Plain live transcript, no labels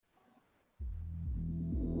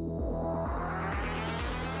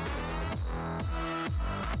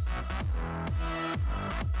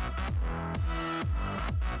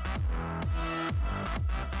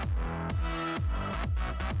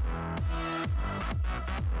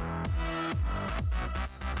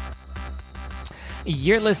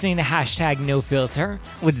You're listening to Hashtag No Filter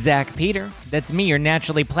with Zach Peter. That's me, your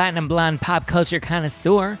naturally platinum blonde pop culture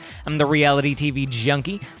connoisseur. I'm the reality TV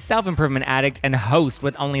junkie, self-improvement addict, and host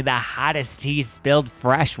with only the hottest tea spilled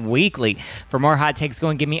fresh weekly. For more hot takes, go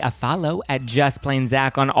and give me a follow at Just Plain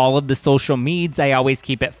Zach on all of the social medias. I always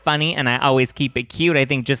keep it funny and I always keep it cute. I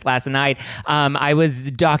think just last night, I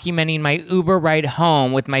was documenting my Uber ride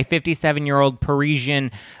home with my 57-year-old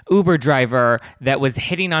Parisian Uber driver that was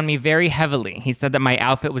hitting on me very heavily. He said that my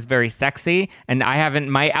outfit was very sexy, and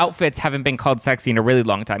my outfits haven't been called sexy in a really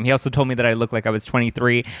long time. He also told me that I looked like I was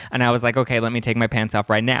 23, and I was like, okay, let me take my pants off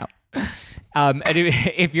right now. And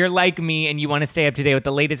if you're like me and you want to stay up to date with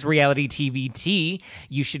the latest reality TV tea,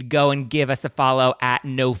 you should go and give us a follow at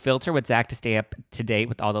No Filter with Zach to stay up to date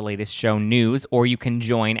with all the latest show news, or you can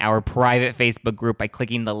join our private Facebook group by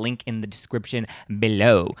clicking the link in the description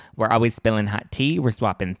below. We're always spilling hot tea. We're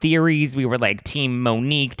swapping theories. We were like Team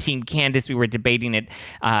Monique, Team Candace. We were debating it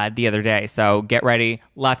the other day. So get ready.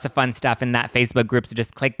 Lots of fun stuff in that Facebook group. So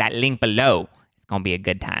just click that link below. It's going to be a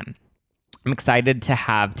good time. I'm excited to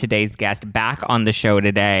have today's guest back on the show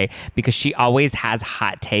today because she always has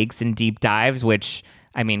hot takes and deep dives, which,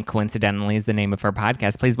 I mean, coincidentally is the name of her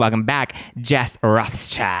podcast. Please welcome back Jess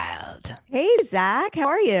Rothschild. Hey, Zach. How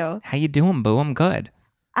are you? How you doing, boo? I'm good.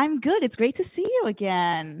 I'm good. It's great to see you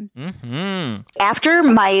again. Mm-hmm. After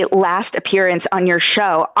my last appearance on your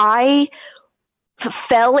show, I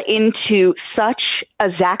fell into such a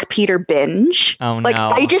Zach Peter binge. Oh,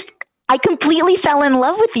 no. I completely fell in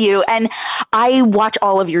love with you, and I watch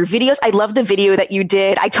all of your videos. I love the video that you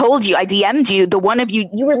did. I told you, I DM'd you, the one of you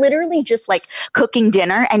were literally just like cooking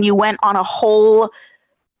dinner, and you went on a whole,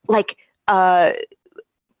 like,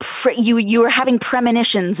 you were having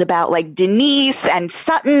premonitions about like Denise and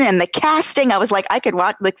Sutton and the casting. I was like, I could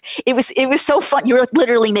watch, like, it was so fun. You were like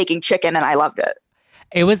literally making chicken, and I loved it.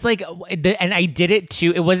 It was like, and I did it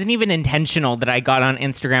too. It wasn't even intentional that I got on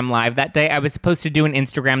Instagram Live that day. I was supposed to do an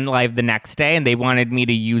Instagram Live the next day, and they wanted me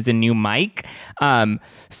to use a new mic.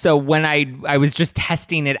 So when I was just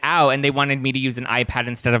testing it out, and they wanted me to use an iPad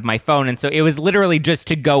instead of my phone. And so it was literally just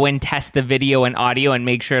to go and test the video and audio and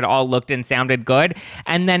make sure it all looked and sounded good.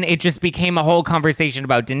 And then it just became a whole conversation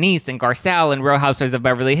about Denise and Garcelle and Real Housewives of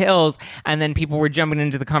Beverly Hills. And then people were jumping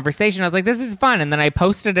into the conversation. I was like, this is fun. And then I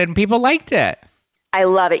posted it, and people liked it. I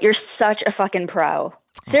love it. You're such a fucking pro.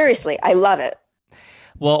 Seriously, I love it.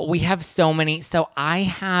 Well, we have so many. So I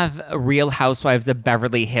have Real Housewives of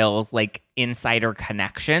Beverly Hills, like insider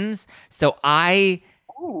connections. So I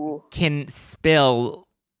can spill.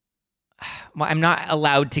 Well, I'm not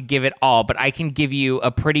allowed to give it all, but I can give you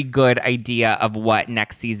a pretty good idea of what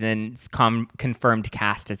next season's confirmed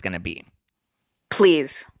cast is going to be.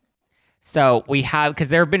 Please. So we have, because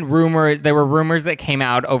there were rumors that came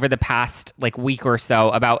out over the past like week or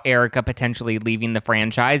so about Erica potentially leaving the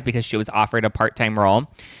franchise because she was offered a part-time role.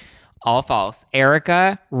 All false.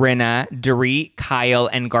 Erica, Rinna, Dorit,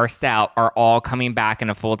 Kyle, and Garcelle are all coming back in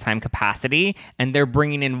a full-time capacity, and they're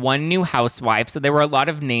bringing in one new housewife. So there were a lot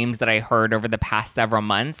of names that I heard over the past several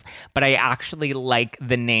months, but I actually like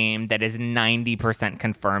the name that is 90%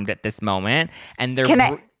 confirmed at this moment. And they're...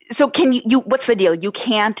 So can you what's the deal? You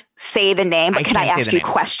can't say the name, but can I ask you a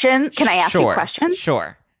question? Can I ask you a question?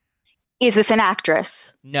 Sure. Is this an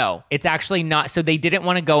actress? No, it's actually not. So they didn't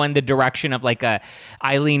want to go in the direction of like a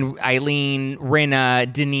Eileen,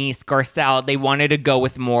 Rinna, Denise, Garcelle. They wanted to go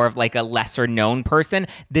with more of like a lesser known person.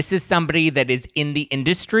 This is somebody that is in the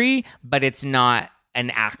industry, but it's not an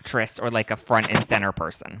actress or like a front and center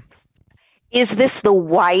person. Is this the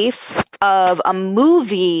wife of a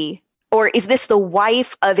movie? Or is this the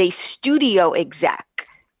wife of a studio exec?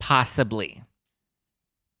 Possibly.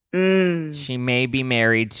 She may be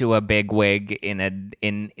married to a bigwig in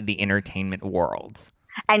the entertainment world.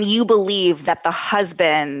 And you believe that the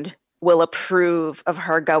husband will approve of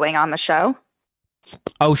her going on the show?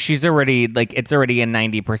 Oh, she's already, like, it's already a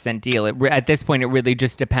 90% deal. At this point, it really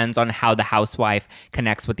just depends on how the housewife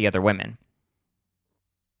connects with the other women.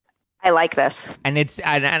 I like this. And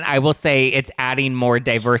I will say it's adding more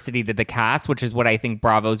diversity to the cast, which is what I think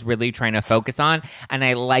Bravo's really trying to focus on. And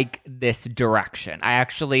I like this direction. I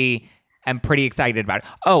actually am pretty excited about it.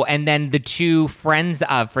 Oh, and then the two friends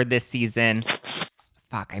of for this season.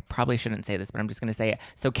 Fuck, I probably shouldn't say this, but I'm just going to say it.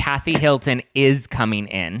 So Kathy Hilton is coming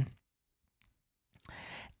in.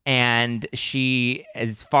 And she,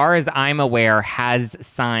 as far as I'm aware, has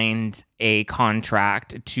signed a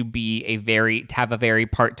contract to have a very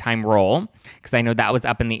part-time role, because I know that was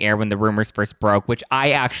up in the air when the rumors first broke, which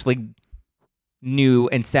I actually knew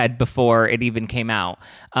and said before it even came out.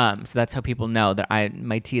 So that's how people know that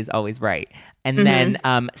my tea is always right. And then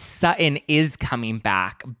Sutton is coming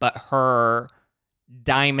back, but her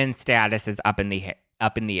Diamond status is up in the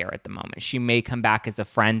air at the moment. She may come back as a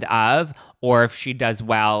friend of, or if she does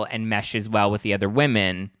well and meshes well with the other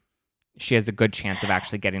women, she has a good chance of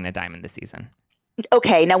actually getting a Diamond this season.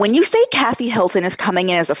 Okay, now when you say Kathy Hilton is coming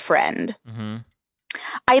in as a friend,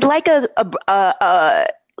 I'd like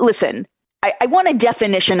listen. I want a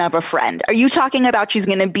definition of a friend. Are you talking about she's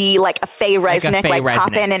going to be like a Faye Resnick, like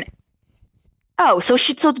pop in and? Oh, so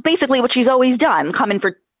basically what she's always done, come in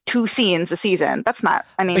for 2 scenes a season. That's not.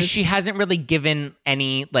 I mean, but she hasn't really given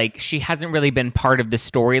any. Like, she hasn't really been part of the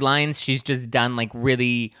storylines. She's just done like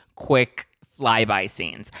really quick flyby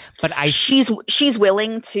scenes. But she's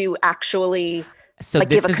willing to actually. So like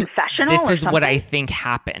give a confessional. This is what I think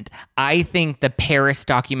happened. I think the Paris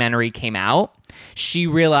documentary came out. She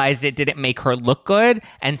realized it didn't make her look good,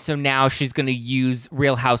 and so now she's going to use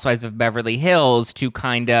Real Housewives of Beverly Hills to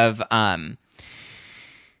kind of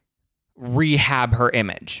rehab her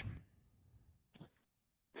image.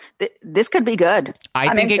 This could be good.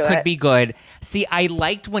 I think it could be good. See, I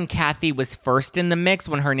liked when Kathy was first in the mix,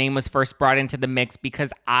 when her name was first brought into the mix,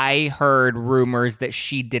 because I heard rumors that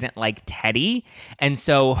she didn't like Teddy. And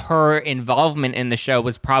so her involvement in the show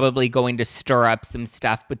was probably going to stir up some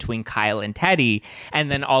stuff between Kyle and Teddy.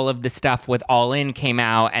 And then all of the stuff with All In came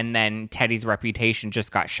out, and then Teddy's reputation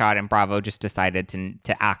just got shot, and Bravo just decided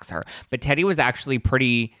to axe her. But Teddy was actually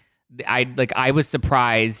pretty... I was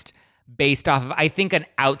surprised based off of, I think an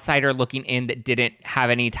outsider looking in that didn't have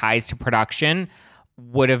any ties to production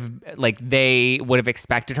would have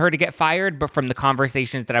expected her to get fired. But from the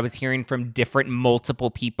conversations that I was hearing from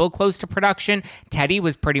multiple people close to production, Teddy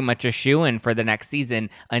was pretty much a shoo-in for the next season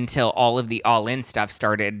until all of the All In stuff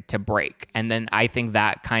started to break. And then I think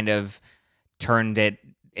that kind of turned it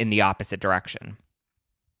in the opposite direction.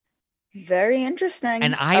 Very interesting.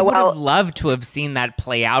 And I would have loved to have seen that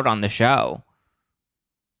play out on the show.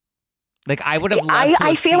 Like, I would have loved to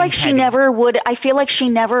have feel like Teddy. she never would. I feel like she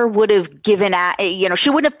never would have given she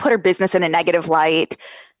wouldn't have put her business in a negative light.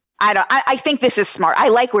 I think this is smart. I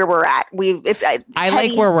like where we're at. I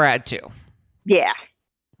like where we're at too. Yeah.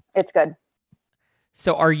 It's good.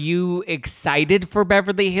 So are you excited for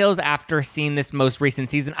Beverly Hills after seeing this most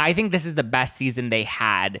recent season? I think this is the best season they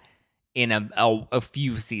had in a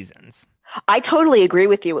few seasons. I totally agree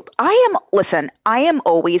with you. I am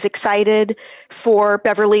always excited for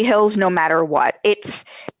Beverly Hills no matter what. It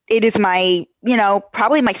is my,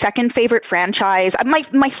 probably my second favorite franchise. My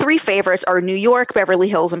 3 favorites are New York, Beverly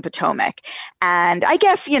Hills, and Potomac. And I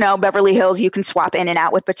guess, Beverly Hills, you can swap in and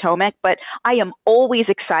out with Potomac, but I am always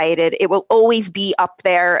excited. It will always be up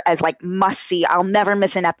there as like must see. I'll never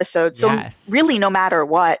miss an episode. So really, no matter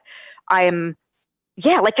what,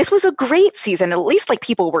 this was a great season. At least like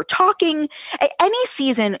people were talking. Any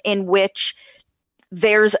season in which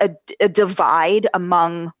there's a divide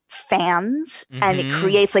among fans and it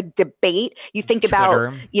creates like debate. You think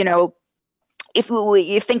about, if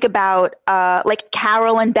you think about like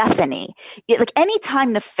Carol and Bethany, like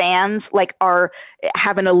anytime the fans like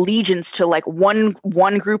have an allegiance to like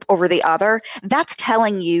one group over the other, that's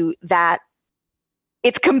telling you that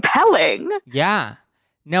it's compelling. Yeah.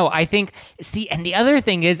 No, I think, and the other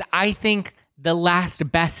thing is, I think the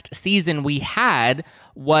last best season we had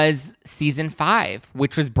was season 5,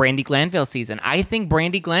 which was Brandi Glanville's season. I think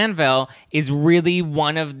Brandi Glanville is really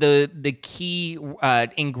one of the key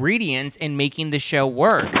ingredients in making the show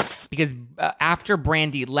work. Because after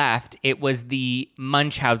Brandi left, it was the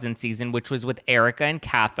Munchausen season, which was with Erica and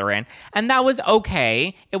Catherine. And that was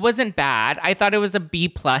okay. It wasn't bad. I thought it was a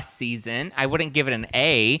B+ season. I wouldn't give it an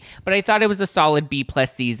A, but I thought it was a solid B+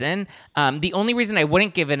 season. The only reason I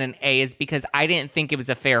wouldn't give it an A is because I didn't think it was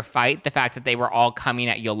a fair fight. The fact that they were all coming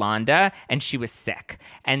at Yolanda and she was sick.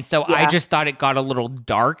 And so I just thought it got a little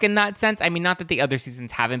dark in that sense. I mean, not that the other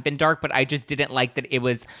seasons haven't been dark, but I just didn't like that it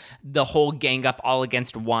was the whole gang up all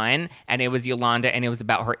against one. And it was Yolanda, and it was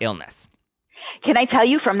about her illness. Can I tell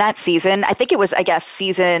you from that season? I think it was,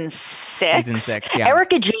 season 6. Season 6, yeah.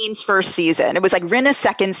 Erika Jayne's first season. It was like Rinna's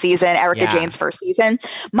second season, Erika Jayne's first season.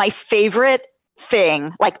 My favorite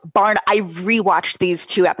thing, I rewatched these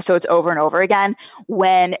 2 episodes over and over again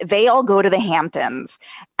when they all go to the Hamptons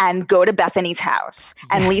and go to Bethany's house,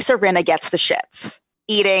 and Lisa Rinna gets the shits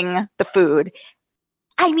eating the food.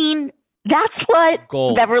 I mean, that's what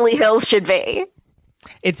Beverly Hills should be.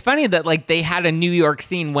 It's funny that they had a New York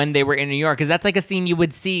scene when they were in New York, because that's like a scene you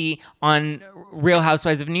would see on Real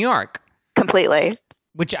Housewives of New York. Completely.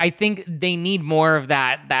 Which I think they need more of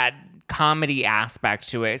that comedy aspect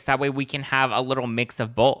to it, so that way we can have a little mix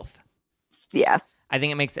of both. Yeah. I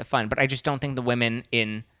think it makes it fun, but I just don't think the women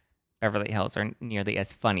in Beverly Hills are nearly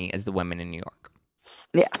as funny as the women in New York.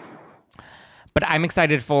 Yeah. But I'm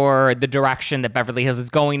excited for the direction that Beverly Hills is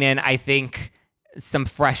going in. I think some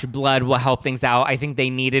fresh blood will help things out. I think they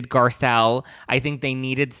needed Garcelle. I think they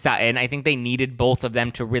needed Sutton. I think they needed both of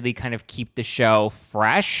them to really kind of keep the show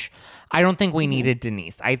fresh. I don't think we needed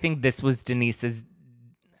Denise. I think this was Denise's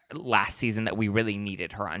last season that we really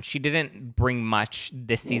needed her on. She didn't bring much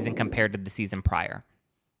this season compared to the season prior.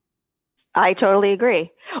 I totally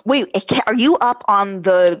agree. Wait, are you up on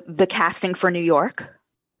the casting for New York?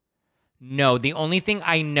 No, the only thing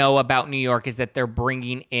I know about New York is that they're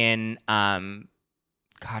bringing in,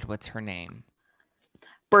 God, what's her name?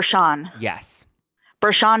 Bershan. Yes.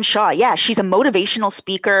 Bershan Shaw. Yeah, she's a motivational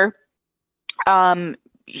speaker.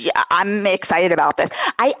 Yeah, I'm excited about this.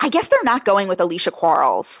 I guess they're not going with Alicia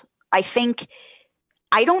Quarles. I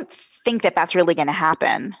don't think that that's really going to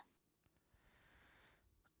happen.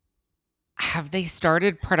 Have they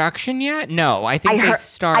started production yet? No, I think they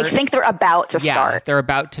start. I think they're about to start. Yeah, they're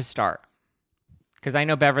about to start. Because I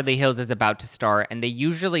know Beverly Hills is about to start, and they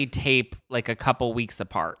usually tape like a couple weeks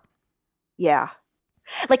apart. Yeah.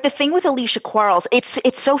 Like the thing with Alicia Quarles, it's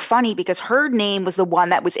so funny because her name was the one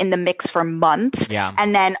that was in the mix for months. Yeah.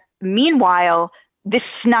 And then meanwhile, this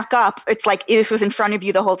snuck up. It's like this was in front of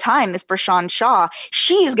you the whole time, this Bershan Shaw.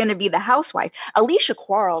 She is going to be the housewife. Alicia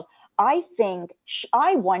Quarles, I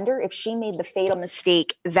wonder if she made the fatal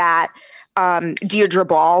mistake that Deirdre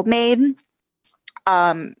Ball made,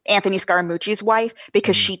 Anthony Scaramucci's wife,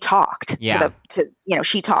 because she talked. Yeah.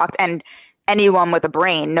 She talked, and anyone with a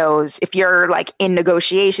brain knows if you're like in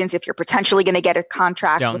negotiations, if you're potentially going to get a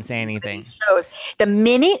contract, don't say anything. Shows, the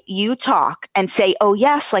minute you talk and say, "Oh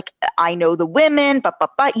yes, like I know the women,"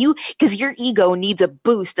 but you, because your ego needs a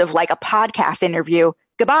boost of like a podcast interview.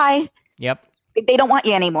 Goodbye. Yep. They don't want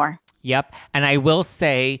you anymore. Yep. And I will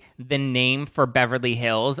say the name for Beverly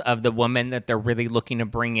Hills of the woman that they're really looking to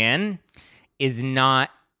bring in is not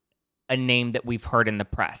a name that we've heard in the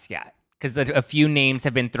press yet. Because a few names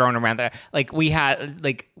have been thrown around there. Like we had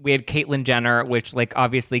Caitlyn Jenner, which like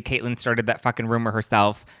obviously Caitlyn started that fucking rumor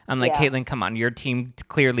herself. I'm like, yeah. Caitlyn, come on, your team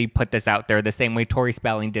clearly put this out there the same way Tori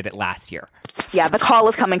Spelling did it last year. Yeah, the call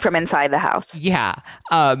is coming from inside the house. Yeah.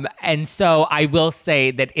 And so I will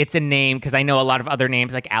say that it's a name, because I know a lot of other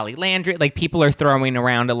names like Allie Landry, like people are throwing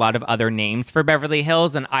around a lot of other names for Beverly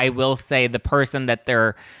Hills. And I will say the person that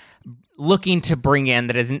they're looking to bring in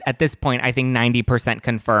that isn't at this point, I think 90%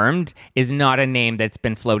 confirmed, is not a name that's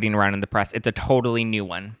been floating around in the press. It's a totally new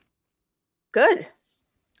one. Good.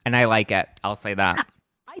 And I like it. I'll say that.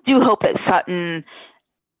 I do hope that Sutton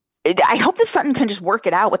can just work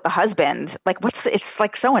it out with the husband. Like it's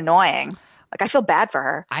like so annoying. Like I feel bad for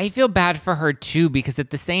her. I feel bad for her too, because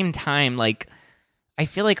at the same time, like I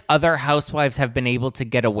feel like other housewives have been able to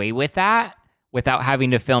get away with that without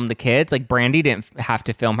having to film the kids. Like Brandy didn't have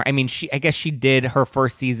to film her. I mean, I guess she did her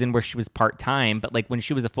first season where she was part-time, but like when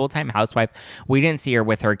she was a full-time housewife, we didn't see her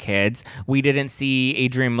with her kids. We didn't see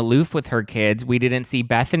Adrienne Maloof with her kids. We didn't see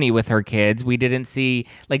Bethany with her kids. We didn't see,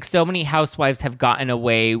 like, so many housewives have gotten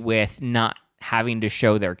away with not having to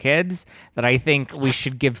show their kids that I think we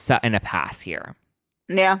should give Sutton a pass here.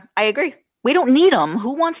 Yeah, I agree. We don't need them.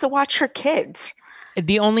 Who wants to watch her kids?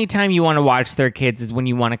 The only time you want to watch their kids is when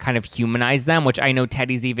you want to kind of humanize them, which I know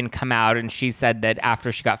Teddy's even come out and she said that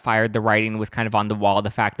after she got fired, the writing was kind of on the wall, the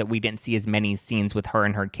fact that we didn't see as many scenes with her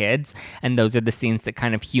and her kids. And those are the scenes that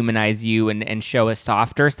kind of humanize you and show a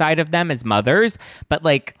softer side of them as mothers. But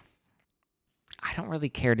like, I don't really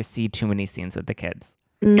care to see too many scenes with the kids.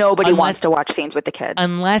 Nobody wants to watch scenes with the kids.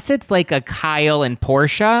 Unless it's like a Kyle and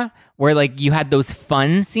Portia, where like you had those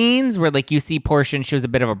fun scenes where like you see Portia and she was a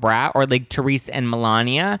bit of a brat, or like Teresa and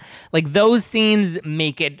Melania. Like those scenes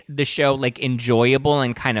make the show like enjoyable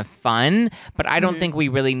and kind of fun. But I don't think we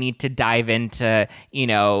really need to dive into,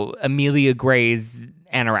 Amelia Gray's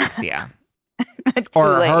anorexia.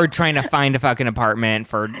 Or her trying to find a fucking apartment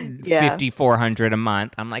for $5,400 a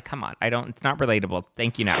month. I'm like, come on, it's not relatable.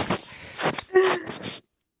 Thank you, next.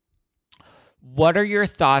 What are your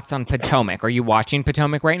thoughts on Potomac? Are you watching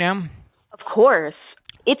Potomac right now? Of course.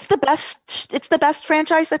 It's the best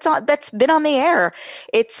franchise that's been on the air.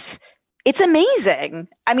 It's amazing.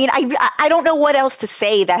 I mean, I don't know what else to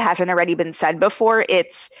say that hasn't already been said before.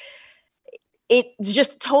 It's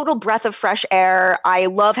just total breath of fresh air. I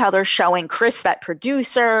love how they're showing Chris, that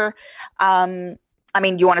producer. I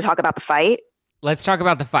mean, do you want to talk about the fight? Let's talk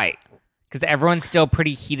about the fight, because everyone's still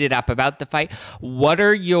pretty heated up about the fight. What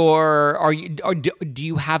are do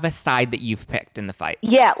you have a side that you've picked in the fight?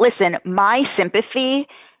 Yeah, listen, my sympathy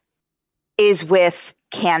is with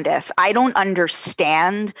Candace. I don't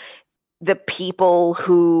understand the people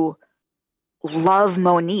who love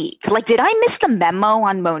Monique. Like, did I miss the memo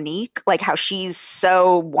on Monique? Like, how she's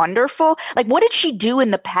so wonderful? Like, what did she do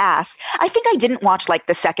in the past? I think I didn't watch like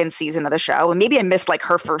the second season of the show, and maybe I missed like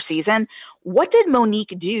her first season. What did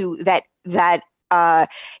Monique do that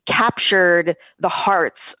captured the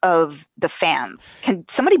hearts of the fans? Can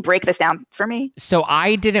somebody break this down for me? So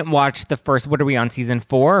I didn't watch the first, what are we on, season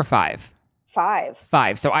 4 or 5? 5.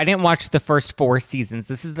 5. So I didn't watch the first 4 seasons.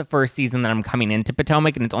 This is the first season that I'm coming into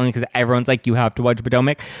Potomac, and it's only because everyone's like, you have to watch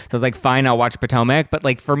Potomac. So I was like, fine, I'll watch Potomac. But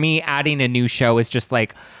like for me, adding a new show is just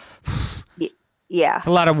like, yeah, it's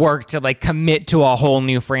a lot of work to like commit to a whole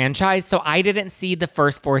new franchise. So I didn't see the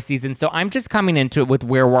first 4 seasons. So I'm just coming into it with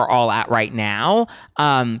where we're all at right now.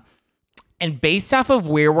 And based off of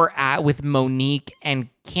where we're at with Monique and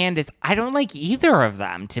Candace, I don't like either of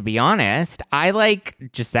them, to be honest. I like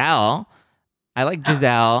Giselle.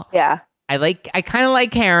 yeah. I kind of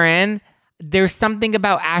like Karen. There's something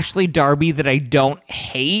about Ashley Darby that I don't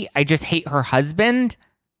hate. I just hate her husband.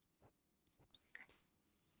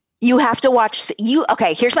 You have to watch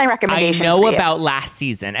okay, here's my recommendation. I know about last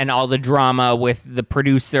season and all the drama with the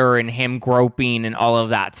producer and him groping and all of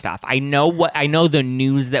that stuff. I know the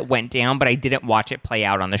news that went down, but I didn't watch it play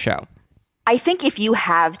out on the show. I think if you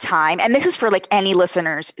have time, and this is for like any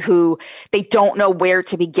listeners who they don't know where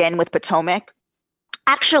to begin with Potomac.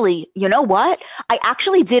 Actually, you know what? I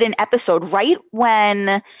actually did an episode right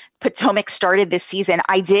when Potomac started this season.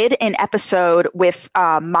 I did an episode with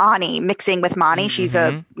Moni, mixing with Moni. She's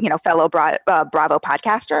a fellow Bravo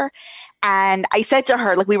podcaster. And I said to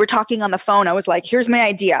her, like, we were talking on the phone, I was like, here's my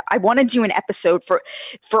idea. I want to do an episode for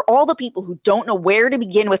all the people who don't know where to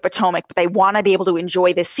begin with Potomac, but they want to be able to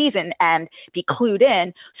enjoy this season and be clued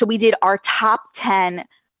in. So we did our top 10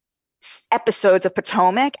 episodes of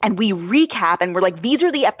Potomac, and we recap, and we're like, these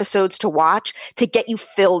are the episodes to watch to get you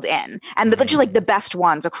filled in, and they're just like the best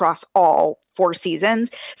ones across all 4 seasons.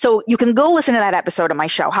 So you can go listen to that episode of my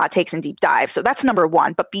show, Hot Takes and Deep Dive. So that's number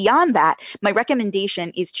 1. But beyond that, my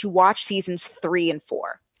recommendation is to watch seasons 3 and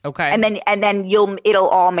 4. Okay, and then it'll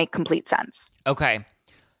all make complete sense. Okay.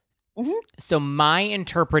 Mm-hmm. So my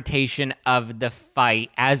interpretation of the fight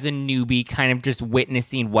as a newbie, kind of just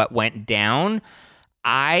witnessing what went down,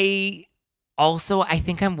 I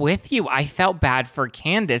think I'm with you. I felt bad for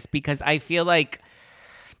Candace because I feel like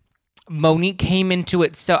Monique came into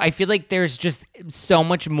it. So I feel like there's just so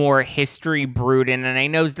much more history brewed in. And I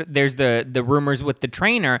know that there's the rumors with the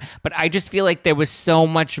trainer, but I just feel like there was so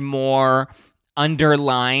much more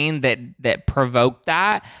underlying that provoked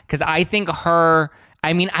that. Because I think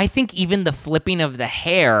I think even the flipping of the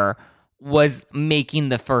hair was making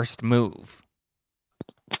the first move.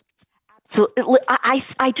 So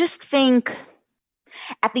I just think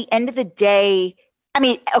at the end of the day, at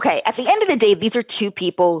the end of the day, these are two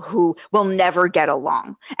people who will never get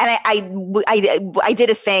along. And I did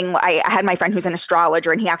a thing. I had my friend who's an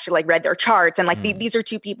astrologer, and he actually like read their charts. And like these are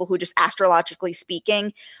two people who, just astrologically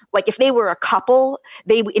speaking, like if they were a couple,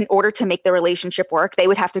 in order to make the relationship work, they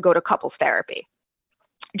would have to go to couples therapy.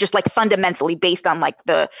 Just like fundamentally based on like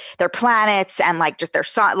their planets and like just their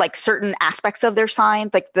sign, like certain aspects of their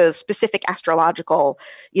signs, like the specific astrological,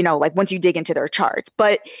 like once you dig into their charts.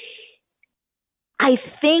 But I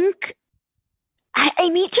think,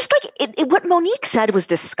 just like what Monique said was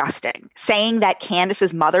disgusting, saying that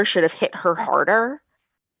Candace's mother should have hit her harder.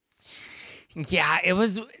 Yeah, it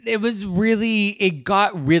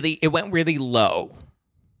went really low.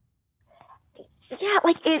 Yeah,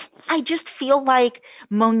 like I just feel like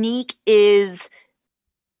Monique is.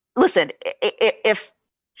 Listen,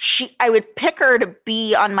 I would pick her to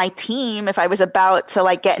be on my team if I was about to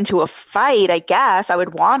like get into a fight. I guess I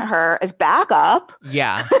would want her as backup.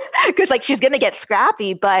 Yeah, because like she's gonna get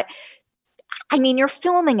scrappy. But I mean, you're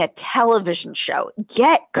filming a television show.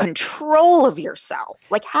 Get control of yourself.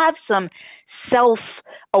 Like, have some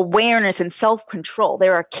self-awareness and self-control.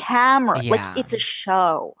 There are cameras. Yeah. Like, it's a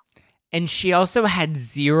show. And she also had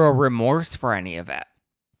zero remorse for any of it.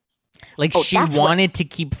 Like, she wanted to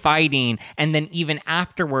keep fighting. And then even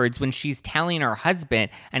afterwards, when she's telling her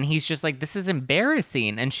husband, and he's just like, this is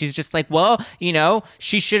embarrassing. And she's just like, well,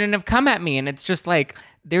 she shouldn't have come at me. And it's just like,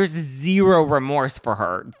 there's zero remorse for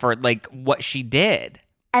her for like what she did.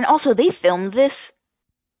 And also, they filmed this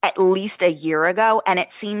at least a year ago, and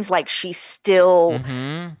it seems like she's still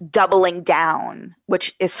doubling down,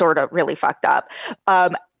 which is sort of really fucked up.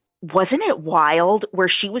 Wasn't it wild where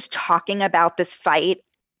she was talking about this fight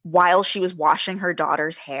while she was washing her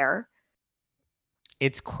daughter's hair?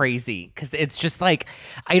 It's crazy because it's just like,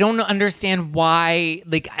 I don't understand why.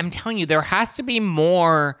 Like, I'm telling you, there has to be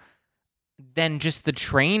more than just the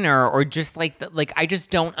trainer or just like like I just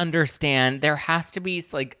don't understand. There has to be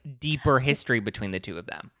like deeper history between the two of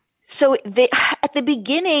them. So they at the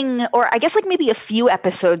beginning, or I guess like maybe a few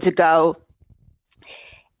episodes ago,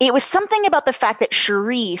 it was something about the fact that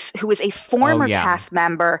Charisse, who was a former cast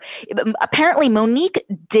member, apparently Monique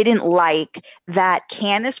didn't like that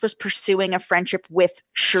Candace was pursuing a friendship with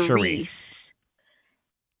Charisse.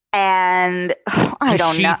 And I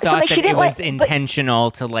don't know. She thought that it was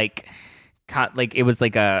intentional to like, like it was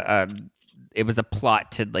like it was a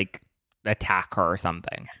plot to like attack her or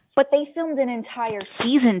something. But they filmed an entire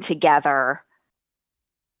season together,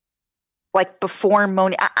 like before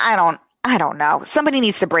Monique. I don't know. Somebody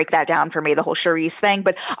needs to break that down for me, the whole Charisse thing.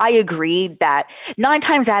 But I agree that 9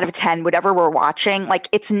 times out of 10, whatever we're watching, like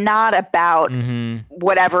it's not about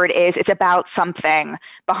whatever it is. It's about something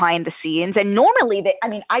behind the scenes. And normally,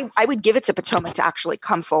 I would give it to Potomac to actually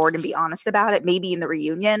come forward and be honest about it. Maybe in the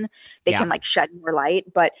reunion, they can like shed more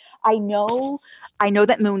light. But I know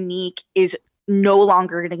that Monique is no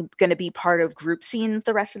longer going to be part of group scenes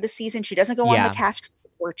the rest of the season. She doesn't go on the cast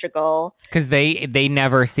Portugal because they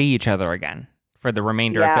never see each other again for the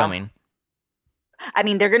remainder of filming. I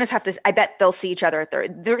mean, they're gonna have to. I bet they'll see each other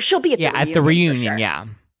at she'll be at the reunion. Sure.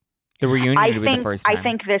 The reunion. Will be the first time. I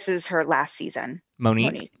think this is her last season.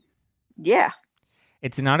 Monique. Yeah,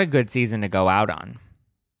 it's not a good season to go out on.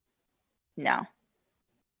 No,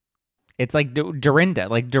 it's like Dorinda.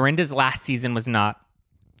 Like Dorinda's last season was not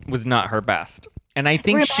her best. And I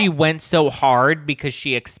think she went so hard because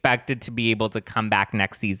she expected to be able to come back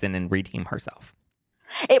next season and redeem herself.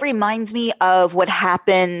 It reminds me of what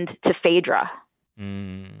happened to Phaedra.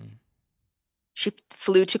 She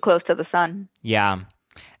flew too close to the sun. Yeah.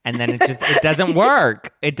 And then it doesn't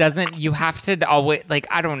work. It doesn't, you have to always, like,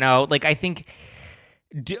 I don't know. Like, I think,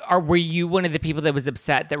 were you one of the people that was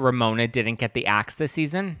upset that Ramona didn't get the axe this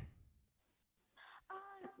season?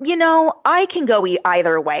 You know, I can go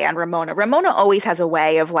either way on Ramona. Ramona always has a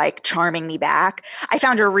way of like charming me back. I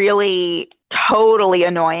found her really totally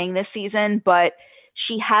annoying this season, but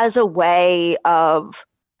she has a way of,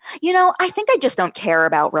 you know, I think I just don't care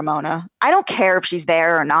about Ramona. I don't care if she's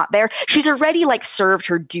there or not there. She's already like served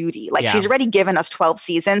her duty. Like she's already given us 12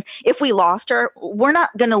 seasons. If we lost her, we're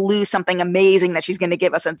not going to lose something amazing that she's going to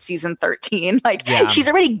give us in season 13. Like she's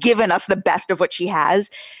already given us the best of what she has.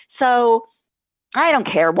 So I don't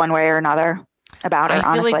care one way or another about her,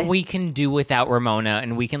 honestly. I feel like we can do without Ramona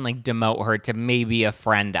and we can like demote her to maybe a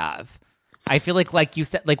friend of. I feel like you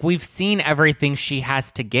said, like we've seen everything she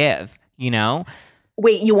has to give, you know?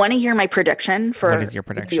 Wait, you want to hear my prediction for what is your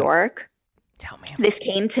prediction? New York? Tell me. This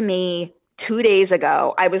came to me 2 days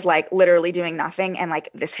ago. I was like literally doing nothing and like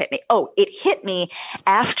this hit me. Oh, it hit me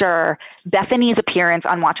after Bethany's appearance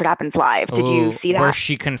on Watch What Happens Live. Did you see that? Where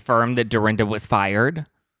she confirmed that Dorinda was fired?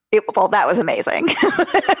 Well, that was amazing.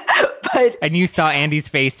 And you saw Andy's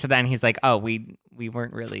face to that, and he's like, "Oh, we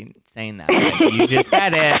weren't really saying that. Like, you just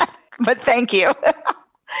said it." But thank you.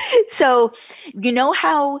 So, you know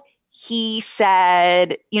how he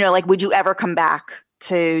said, you know, like, would you ever come back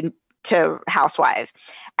to Housewives?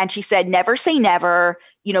 And she said, never say never.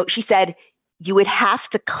 You know, she said you would have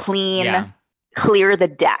to clear the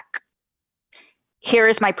deck. Here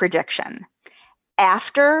is my prediction.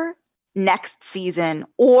 After next season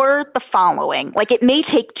or the following, like it may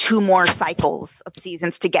take 2 more cycles of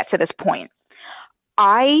seasons to get to this point.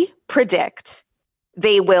 I predict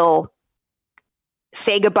they will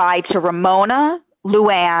say goodbye to Ramona,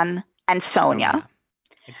 Luann, and Sonia.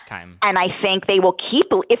 It's time. And I think they will keep,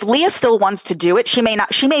 if Leah still wants to do it, she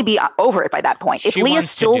may be over it by that point. If Leah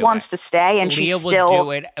still wants to stay and Leah she's still will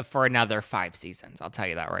do it for another 5 seasons. I'll tell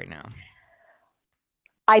you that right now.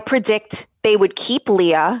 I predict they would keep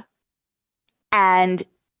Leah. And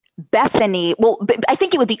Bethany, well, I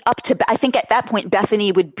think it would be up to, I think at that point,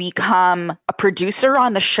 Bethany would become a producer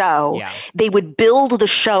on the show. Yeah. They would build the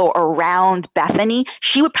show around Bethany.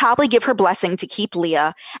 She would probably give her blessing to keep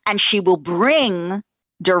Leah, and she will bring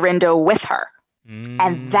Dorinda with her.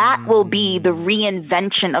 And that will be the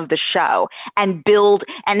reinvention of the show and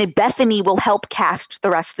Bethany will help cast the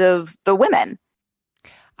rest of the women.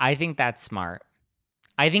 I think that's smart.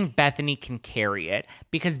 I think Bethany can carry it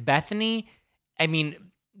because Bethany, I mean,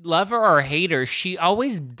 love her or hate her, she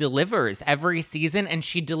always delivers every season and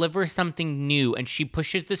she delivers something new and she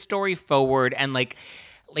pushes the story forward. And like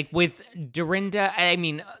with Dorinda, I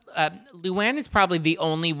mean, Luann is probably the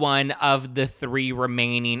only one of the 3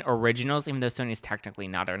 remaining originals, even though Sonia's technically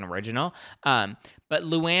not an original. But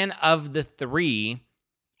Luann of the 3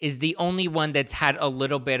 is the only one that's had a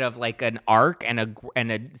little bit of like an arc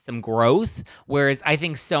and some growth, whereas I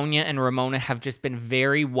think Sonia and Ramona have just been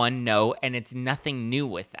very one note, and it's nothing new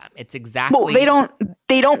with them. It's exactly Well,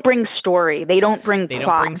 they don't bring story. They don't bring plot.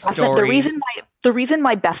 Don't bring story. The reason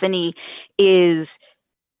why Bethany is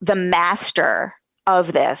the master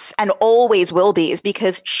of this and always will be is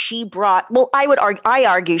because she brought, well, I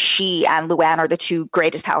argue she and Luann are the two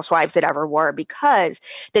greatest housewives that ever were, because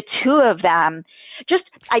the two of them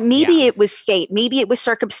maybe it was fate, maybe it was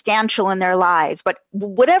circumstantial in their lives, but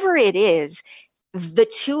whatever it is, the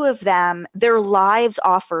two of them, their lives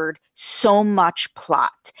offered so much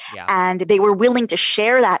plot, and they were willing to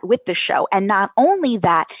share that with the show. And not only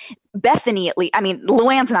that, Bethany, at least, I mean,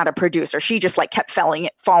 Luann's not a producer. She just like kept falling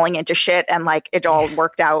into shit, and like it all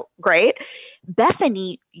worked out great.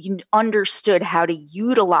 Bethany understood how to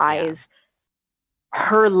utilize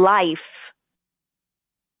her life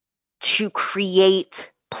to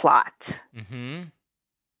create plot. Mm-hmm.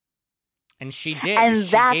 And she did. And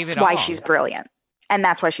that's why she's brilliant. And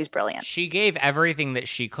that's why she's brilliant. She gave everything that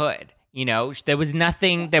she could. You know, there was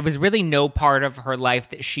really no part of her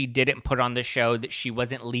life that she didn't put on the show that she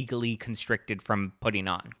wasn't legally constricted from putting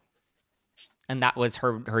on. And that was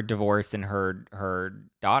her divorce and her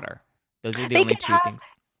daughter. Those are the only two things.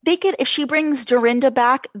 They could, if she brings Dorinda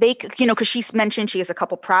back, they could, because she's mentioned she has a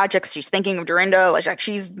couple projects. She's thinking of Dorinda. Like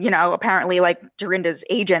she's, apparently like Dorinda's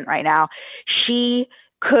agent right now. She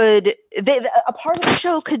could, a part of the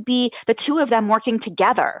show could be the two of them working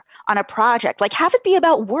together on a project. Like have it be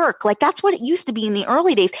about work. Like that's what it used to be in the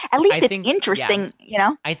early days. At least it's interesting,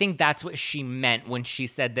 I think that's what she meant when she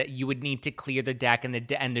said that you would need to clear the deck and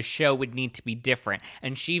the show would need to be different.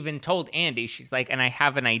 And she even told Andy, she's like, and I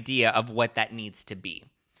have an idea of what that needs to be.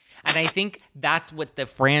 And I think that's what the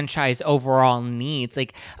franchise overall needs.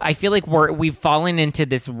 Like, I feel like we've fallen into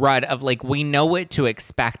this rut of like, we know what to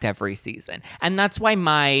expect every season. And that's why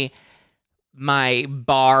my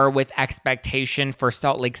bar with expectation for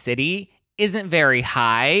Salt Lake City isn't very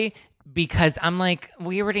high, because I'm like,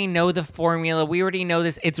 we already know the formula. We already know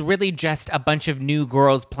this. It's really just a bunch of new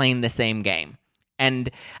girls playing the same game.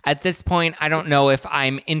 And at this point, I don't know if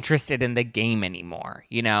I'm interested in the game anymore,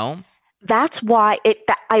 That's why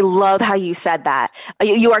I love how you said that.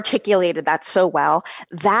 You articulated that so well.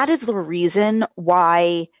 That is the reason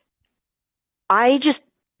why I just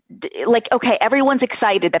okay, everyone's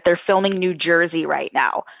excited that they're filming New Jersey right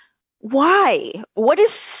now. Why? What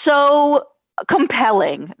is so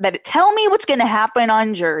compelling that tell me what's going to happen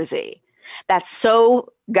on Jersey? That's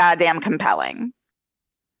so goddamn compelling.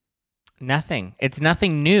 Nothing. It's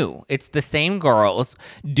nothing new. It's the same girls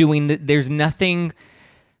doing there's nothing.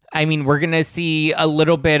 I mean, we're going to see a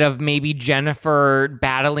little bit of maybe Jennifer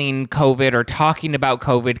battling COVID or talking about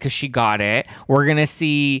COVID because she got it. We're going to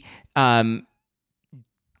see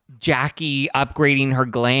Jackie upgrading her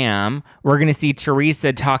glam. We're going to see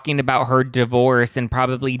Teresa talking about her divorce and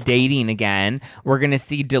probably dating again. We're going to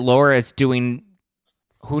see Dolores doing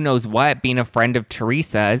who knows what, being a friend of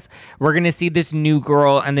Teresa's. We're going to see this new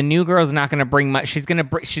girl, and the new girl's not going to bring much. She's going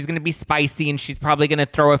to be spicy, and she's probably going to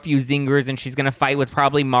throw a few zingers, and she's going to fight with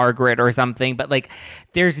probably Margaret or something. But like,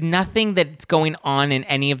 there's nothing that's going on in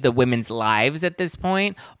any of the women's lives at this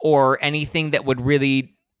point, or anything that would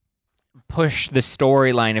really push the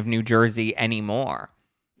storyline of New Jersey anymore.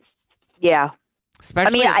 Yeah.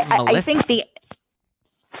 Especially I think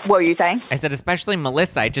what were you saying? I said, especially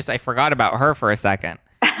Melissa. I forgot about her for a second.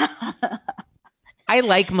 I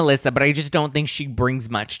like Melissa, but I just don't think she brings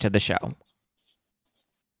much to the show.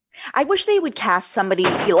 I wish they would cast somebody,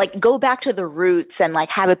 like go back to the roots and like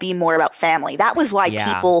have it be more about family. That was why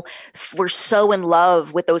people were so in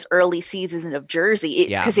love with those early seasons of Jersey.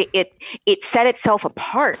 It's because it set itself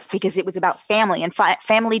apart because it was about family, and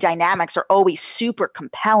family dynamics are always super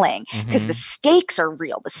compelling because the stakes are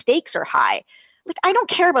real. The stakes are high. Like, I don't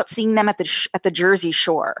care about seeing them at the Jersey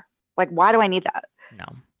Shore. Like, why do I need that? No.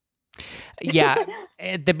 Yeah,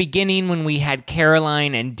 at the beginning when we had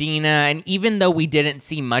Caroline and Dina, and even though we didn't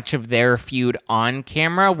see much of their feud on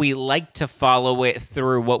camera, we liked to follow it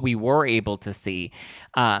through what we were able to see.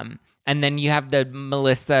 And then you have the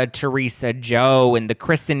Melissa, Teresa, Joe, and the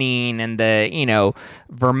christening, and the,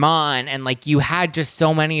 Vermont, and like you had just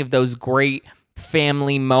so many of those great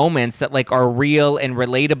family moments that like are real and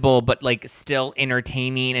relatable, but like still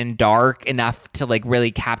entertaining and dark enough to like really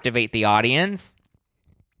captivate the audience.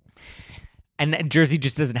 And Jersey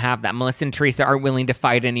just doesn't have that. Melissa and Teresa aren't willing to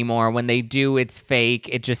fight anymore. When they do, it's fake.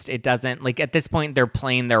 It doesn't, like, at this point, they're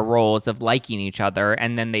playing their roles of liking each other,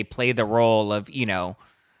 and then they play the role of,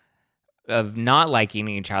 of not liking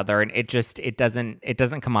each other, and it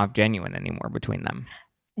doesn't come off genuine anymore between them.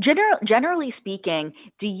 Generally speaking,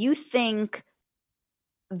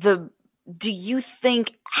 the do you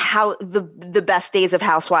think how the best days of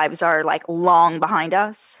Housewives are like long behind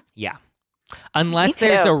us? Yeah. Me Unless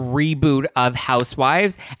there's a too. reboot of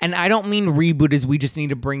Housewives, and I don't mean reboot as we just need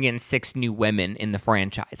to bring in 6 new women in the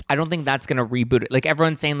franchise. I don't think that's going to reboot it. Like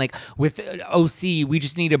everyone's saying, like with OC, we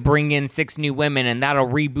just need to bring in 6 new women and that'll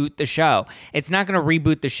reboot the show. It's not going to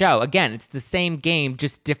reboot the show. Again, it's the same game,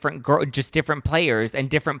 just different players, and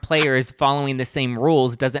different players following the same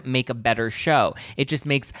rules doesn't make a better show. It just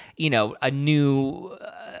makes, a new...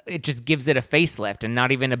 it just gives it a facelift, and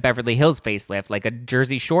not even a Beverly Hills facelift, like a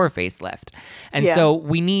Jersey Shore facelift. And so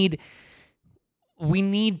we need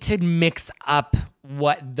to mix up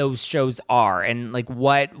what those shows are and like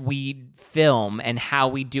what we film and how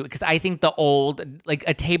we do it. Because I think the old, like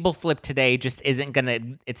a table flip today just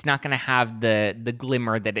it's not gonna have the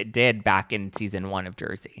glimmer that it did back in season 1 of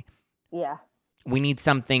Jersey. Yeah. We need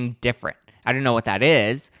something different. I don't know what that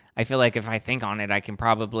is. I feel like if I think on it, I can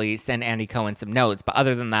probably send Andy Cohen some notes. But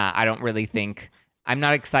other than that, I don't really think... I'm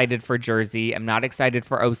not excited for Jersey. I'm not excited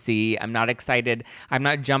for OC. I'm not excited. I'm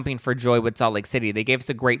not jumping for joy with Salt Lake City. They gave us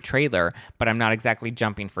a great trailer, but I'm not exactly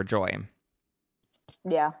jumping for joy.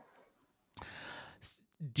 Yeah.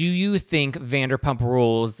 Do you think Vanderpump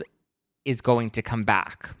Rules is going to come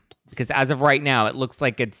back? Because as of right now, it looks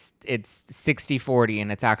like it's 60-40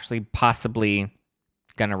 and it's actually possibly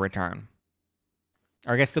going to return.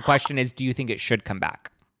 Or I guess the question is, do you think it should come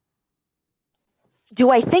back? Do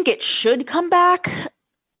I think it should come back?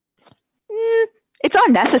 It's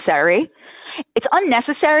unnecessary. It's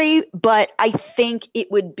unnecessary, but I think it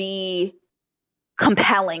would be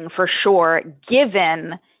compelling for sure,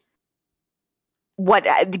 given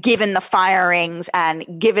the firings and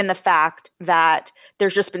given the fact that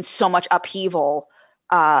there's just been so much upheaval.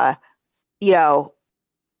 I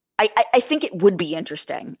think it would be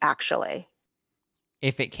interesting, actually.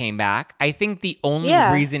 If it came back, I think the only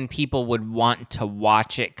reason people would want to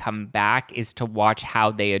watch it come back is to watch how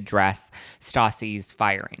they address Stassi's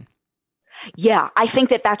firing. Yeah, I think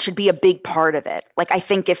that should be a big part of it. Like, I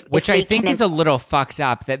think which I think is a little fucked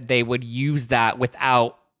up that they would use that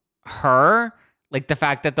without her. Like the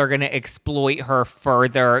fact that they're going to exploit her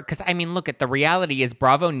further. Because, I mean, look, the reality is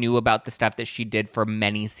Bravo knew about the stuff that she did for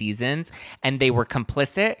many seasons, and they were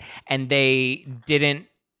complicit, and they didn't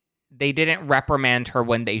reprimand her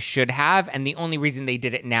when they should have, and the only reason they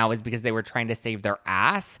did it now is because they were trying to save their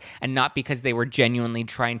ass and not because they were genuinely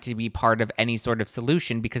trying to be part of any sort of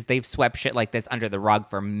solution, because they've swept shit like this under the rug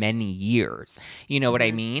for many years. You know what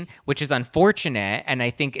I mean? Which is unfortunate, and I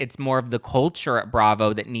think it's more of the culture at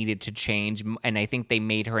Bravo that needed to change, and I think they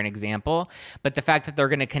made her an example. But the fact that they're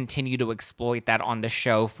going to continue to exploit that on the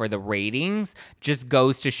show for the ratings just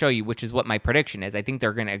goes to show you, which is what my prediction is. I think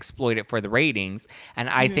they're going to exploit it for the ratings, and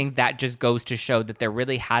I think that just goes to show that there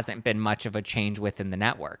really hasn't been much of a change within the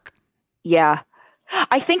network. Yeah.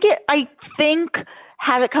 I think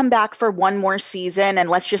have it come back for one more season and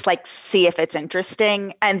let's just like see if it's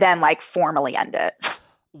interesting and then like formally end it.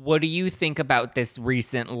 What do you think about this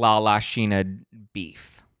recent Lala Sheena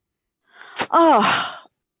beef? Oh,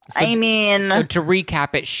 So I mean, so to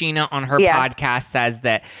recap it, Sheena on her podcast says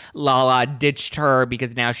that Lala ditched her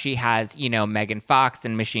because now she has, Megan Fox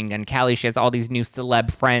and Machine Gun Kelly. She has all these new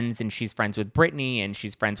celeb friends, and she's friends with Britney, and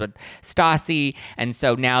she's friends with Stassi. And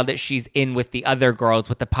so now that she's in with the other girls,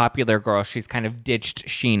 with the popular girls, she's kind of ditched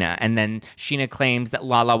Sheena. And then Sheena claims that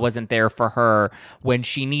Lala wasn't there for her when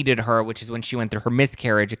she needed her, which is when she went through her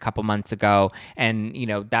miscarriage a couple months ago. And,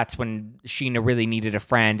 that's when Sheena really needed a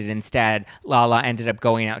friend. And instead, Lala ended up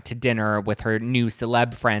going out to dinner with her new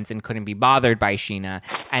celeb friends and couldn't be bothered by Sheena.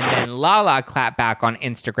 And then Lala clapped back on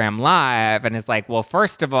Instagram Live and is like, well,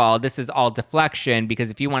 first of all, this is all deflection, because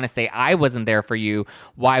if you want to say I wasn't there for you,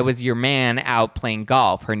 why was your man out playing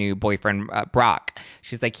golf? Her new boyfriend, Brock.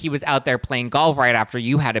 She's like, he was out there playing golf right after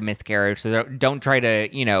you had a miscarriage. So don't try to,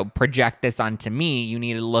 project this onto me. You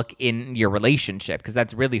need to look in your relationship, because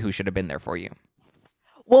that's really who should have been there for you.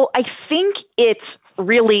 Well, I think it's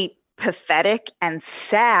really pathetic and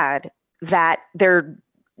sad that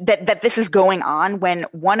that this is going on when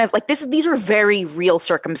these are very real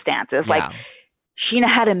circumstances. Yeah. Like Sheena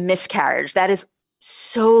had a miscarriage. That is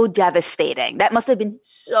so devastating. That must have been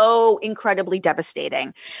so incredibly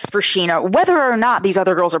devastating for Sheena. Whether or not these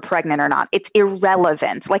other girls are pregnant or not, it's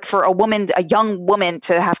irrelevant. Like for a young woman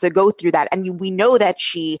to have to go through that. And we know that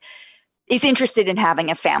she is interested in having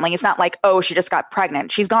a family. It's not like, oh, she just got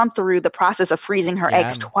pregnant. She's gone through the process of freezing her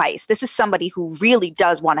eggs twice. This is somebody who really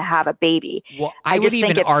does want to have a baby. Well, I would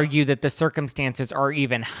even argue that the circumstances are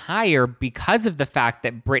even higher because of the fact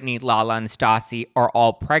that Brittany, Lala, and Stassi are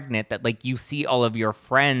all pregnant, that like you see all of your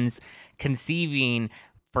friends conceiving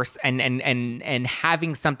and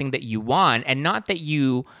having something that you want, and not that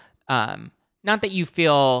you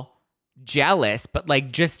feel jealous, but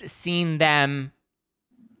like just seeing them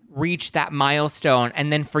reach that milestone,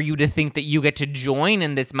 and then for you to think that you get to join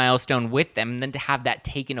in this milestone with them, and then to have that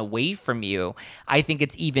taken away from you, I think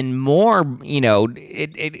it's even more,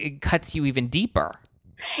 it cuts you even deeper.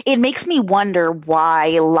 It makes me wonder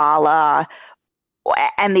why Lala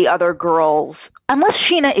and the other girls, unless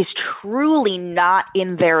Scheana is truly not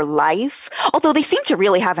in their life, although they seem to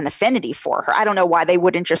really have an affinity for her. I don't know why they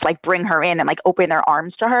wouldn't just like bring her in and like open their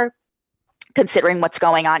arms to her, considering what's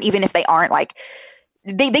going on, even if they aren't like,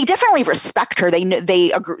 they definitely respect her.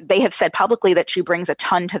 They have said publicly that she brings a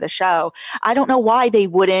ton to the show. I don't know why they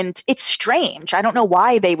wouldn't. It's strange. I don't know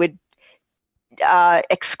why they would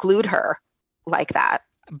exclude her like that.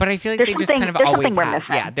 But I feel like there's something we're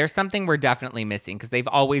missing. Yeah, there's something we're definitely missing because they've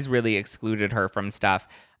always really excluded her from stuff.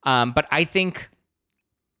 But I think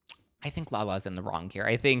Lala's in the wrong here.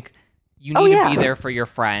 I think you need to be there for your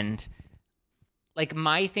friend. Like,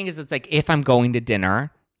 my thing is, it's like, if I'm going to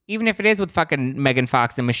dinner, even if it is with fucking Megan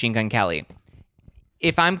Fox and Machine Gun Kelly,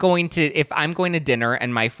 if I'm going to dinner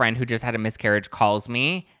and my friend who just had a miscarriage calls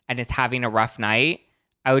me and is having a rough night,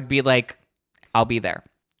 I would be like, I'll be there.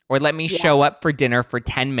 Or let me show up for dinner for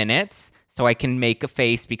 10 minutes so I can make a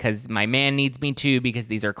face because my man needs me to, because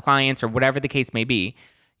these are clients or whatever the case may be.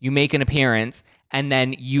 You make an appearance and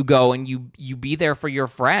then you go and you be there for your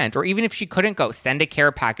friend. Or even if she couldn't go, send a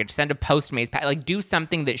care package, send a Postmates package, like do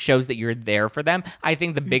something that shows that you're there for them. I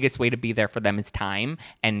think the biggest way to be there for them is time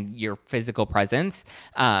and your physical presence.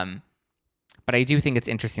 But I do think it's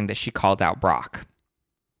interesting that she called out Brock.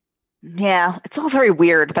 Yeah, it's all very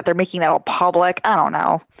weird that they're making that all public. I don't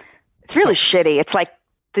know. It's really shitty. It's like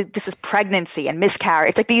this is pregnancy and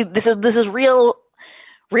miscarriage. It's like this is real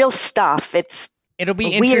stuff. It'll be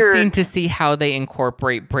interesting to see how they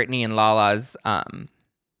incorporate Brittany and Lala's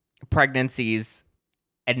pregnancies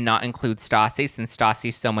and not include Stassi, since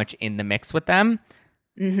Stassi's so much in the mix with them.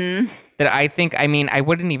 Mm-hmm. That I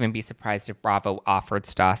wouldn't even be surprised if Bravo offered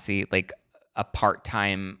Stassi like a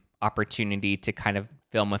part-time opportunity to kind of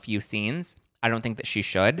film a few scenes. I don't think that she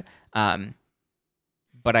should.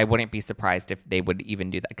 But I wouldn't be surprised if they would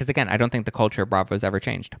even do that. Because again, I don't think the culture of Bravo has ever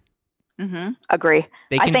changed. Mm-hmm. Agree.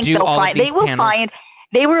 I think they'll find. They will find.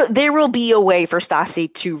 There will be a way for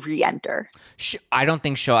Stassi to re-enter. I don't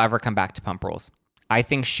think she'll ever come back to Pump Rules. I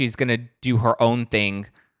think she's gonna do her own thing.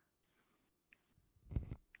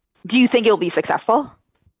 Do you think it'll be successful?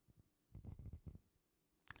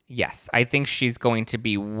 Yes, I think she's going to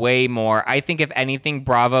be way more. I think if anything,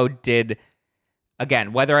 Bravo did.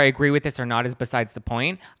 Again, whether I agree with this or not is besides the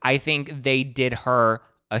point. I think they did her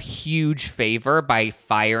a huge favor by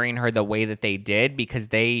firing her the way that they did, because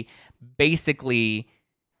they basically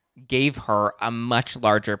gave her a much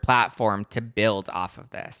larger platform to build off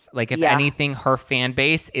of this. Like, if anything, her fan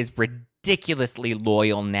base is ridiculously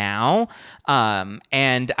loyal now.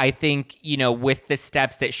 And I think, with the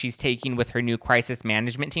steps that she's taking with her new crisis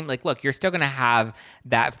management team, like, look, you're still going to have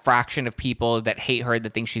that fraction of people that hate her,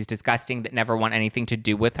 that think she's disgusting, that never want anything to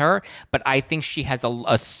do with her. But I think she has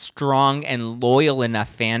a strong and loyal enough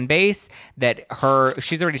fan base that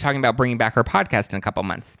she's already talking about bringing back her podcast in a couple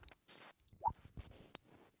months.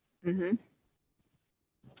 Mm-hmm.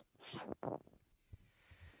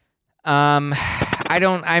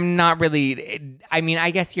 I'm not really. I mean,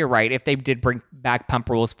 I guess you're right. If they did bring back Pump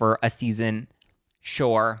Rules for a season,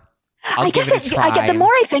 sure. I guess the more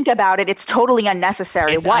I think about it, it's totally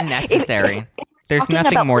unnecessary. It's unnecessary. There's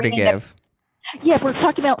nothing more to give. If we're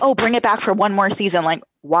talking about, bring it back for one more season, like,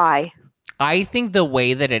 why? I think the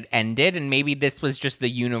way that it ended, and maybe this was just the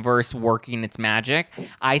universe working its magic,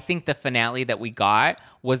 I think the finale that we got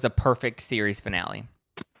was a perfect series finale.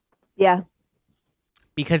 Yeah.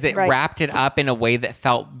 Because it wrapped it up in a way that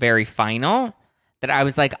felt very final, that I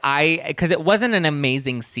was like, because it wasn't an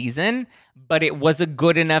amazing season, but it was a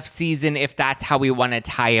good enough season if that's how we want to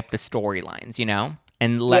tie up the storylines,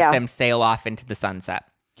 and let them sail off into the sunset.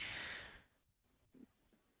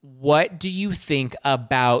 What do you think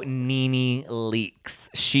about Nene Leakes?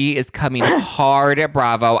 She is coming hard at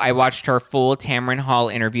Bravo. I watched her full Tamron Hall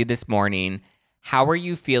interview this morning. How are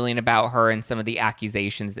you feeling about her and some of the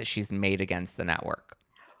accusations that she's made against the network?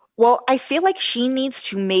 Well, I feel like she needs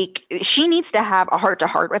to have a heart to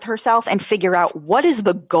heart with herself and figure out what is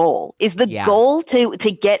the goal. Is the Yeah. goal to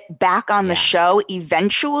get back on the Yeah. show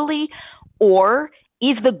eventually, or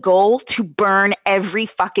is the goal to burn every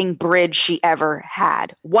fucking bridge she ever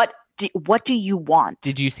had? What do you want?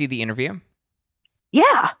 Did you see the interview?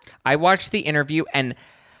 Yeah. I watched the interview, and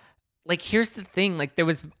like, here's the thing, like, there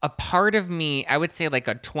was a part of me, I would say like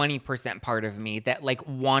a 20% part of me that like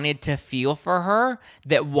wanted to feel for her,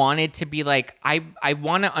 that wanted to be like, I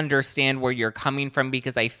want to understand where you're coming from,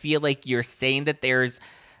 because I feel like you're saying that there's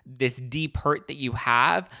this deep hurt that you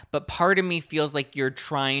have, but part of me feels like you're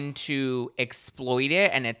trying to exploit it,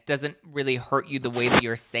 and it doesn't really hurt you the way that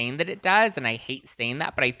you're saying that it does. And I hate saying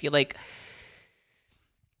that, but I feel like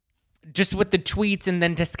just with the tweets, and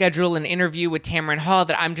then to schedule an interview with Tamron Hall,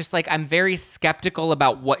 that I'm just like, I'm very skeptical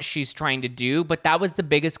about what she's trying to do. But that was the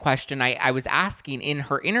biggest question I was asking in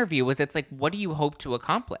her interview, was it's like, what do you hope to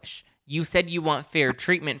accomplish? You said you want fair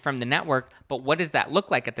treatment from the network, but what does that look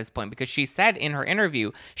like at this point? Because she said in her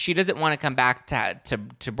interview, she doesn't want to come back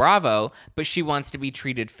to Bravo, but she wants to be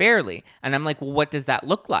treated fairly. And I'm like, well, what does that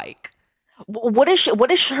look like? What is her What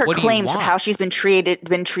do you claims of want? how she's been treated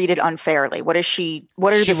unfairly? What are She the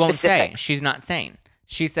won't say. specifics? She's not saying.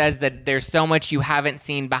 She says that there's so much you haven't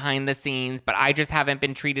seen behind the scenes, but I just haven't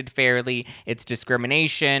been treated fairly. It's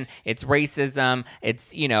discrimination. It's racism.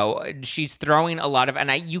 It's, you know, she's throwing a lot of,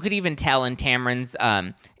 and you could even tell in Tamron's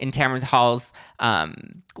Hall's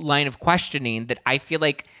line of questioning that I feel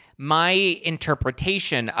like my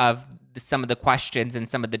interpretation of some of the questions and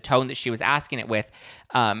some of the tone that she was asking it with,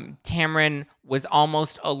 Tamron was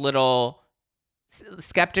almost a little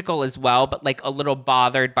skeptical as well, but like a little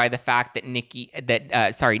bothered by the fact that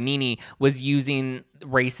Nene was using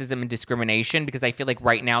racism and discrimination, because I feel like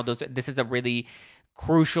right now this is a really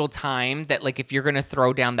crucial time that, like, if you're going to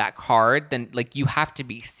throw down that card, then like you have to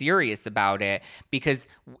be serious about it, because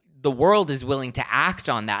the world is willing to act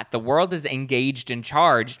on that. The world is engaged and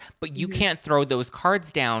charged, but you can't throw those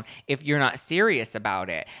cards down if you're not serious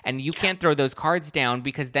about it. And you can't throw those cards down,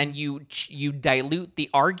 because then you dilute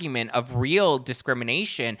the argument of real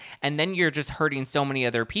discrimination, and then you're just hurting so many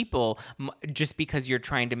other people just because you're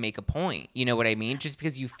trying to make a point. You know what I mean? Just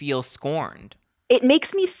because you feel scorned. It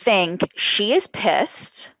makes me think she is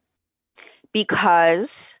pissed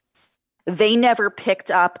because they never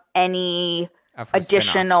picked up any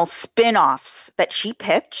additional spin-offs that she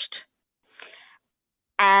pitched,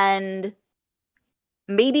 and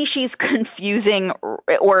maybe she's confusing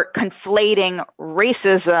or conflating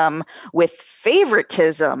racism with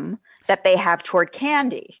favoritism that they have toward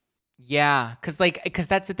Kandi. Yeah, because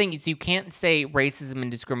that's the thing, is you can't say racism and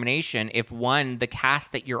discrimination if, one, the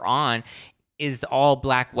cast that you're on is all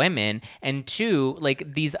Black women, and two,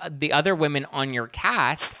 like, the other women on your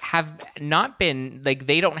cast have not been, like,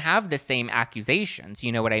 they don't have the same accusations.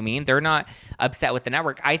 You know what I mean? They're not upset with the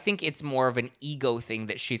network. I think it's more of an ego thing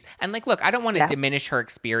that she's, and like, look, I don't want to diminish her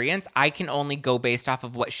experience. I can only go based off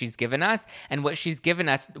of what she's given us, and what she's given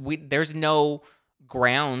us, there's no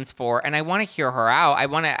grounds for, and I want to hear her out.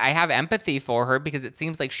 I have empathy for her, because it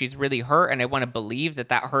seems like she's really hurt, and I want to believe that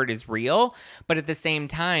hurt is real. But at the same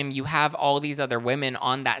time, you have all these other women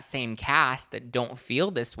on that same cast that don't feel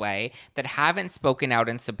this way, that haven't spoken out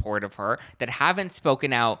in support of her, that haven't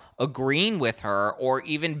spoken out agreeing with her, or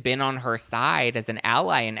even been on her side as an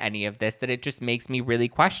ally in any of this, that it just makes me really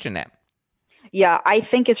question it. Yeah, I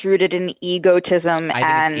think it's rooted in egotism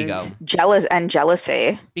and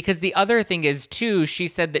jealousy. Because the other thing is too, she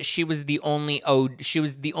said that she was the only OG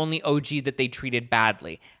that they treated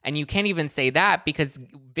badly, and you can't even say that, because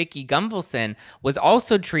Vicki Gunvalson was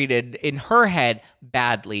also treated in her head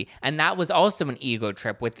badly, and that was also an ego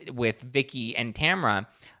trip with Vicki and Tamra.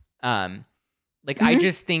 I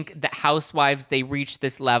just think that Housewives, they reach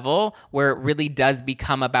this level where it really does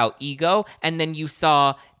become about ego, and then you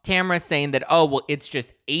saw Tamra saying that, oh, well, it's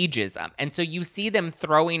just ageism. And so you see them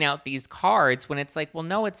throwing out these cards when it's like, well,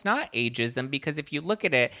 no, it's not ageism, because if you look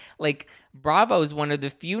at it, like, Bravo is one of the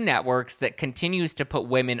few networks that continues to put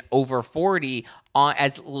women over 40 on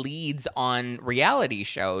as leads on reality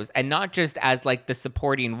shows, and not just as like the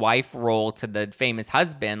supporting wife role to the famous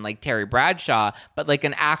husband like Terry Bradshaw, but like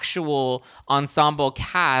an actual ensemble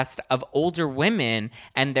cast of older women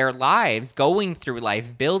and their lives, going through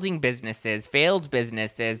life, building businesses, failed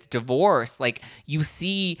businesses, divorce. Like, you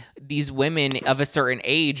see these women of a certain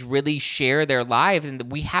age really share their lives, and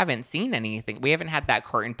we haven't seen anything. We haven't had that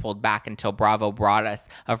curtain pulled back until Bravo brought us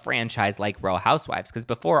a franchise like Real Housewives, because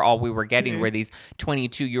before, all we were getting were these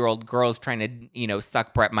 22-year-old girls trying to, you know,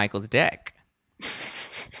 suck Bret Michaels' dick.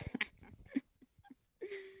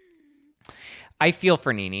 I feel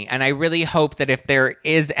for Nene, and I really hope that if there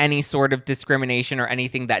is any sort of discrimination or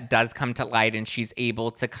anything that does come to light and she's able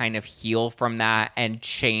to kind of heal from that and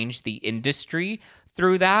change the industry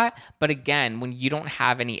through that. But again, when you don't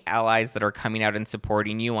have any allies that are coming out and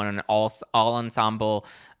supporting you on an all ensemble,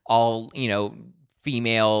 all,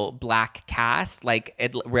 female Black cast like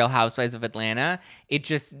Real Housewives of Atlanta, it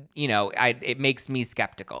just, it makes me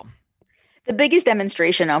skeptical. The biggest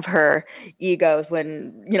demonstration of her ego is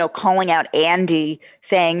when, calling out Andy,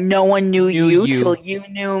 saying no one knew you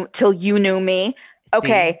till you knew me.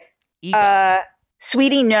 Okay.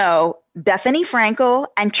 Sweetie, no. Bethany Frankel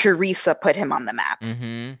and Teresa put him on the map.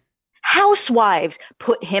 Mm-hmm. Housewives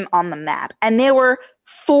put him on the map. And there were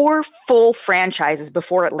 4 full franchises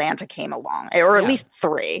before Atlanta came along, or at least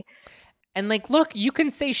 3. And look, you can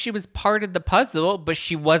say she was part of the puzzle, but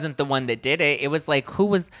she wasn't the one that did it. It was who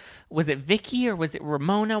was it Vicky or was it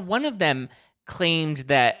Ramona? One of them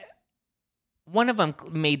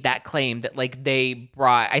made that claim that they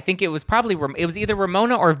brought, I think it was either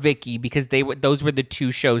Ramona or Vicky, because those were the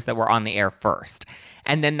 2 shows that were on the air first.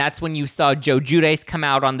 And then that's when you saw Joe Giudice come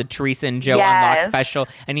out on the Teresa and Joe Unlocked special.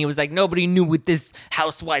 And he was like, nobody knew what this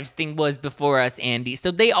Housewives thing was before us, Andy. So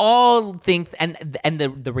they all think, and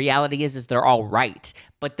the reality is they're all right.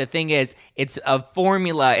 But the thing is, it's a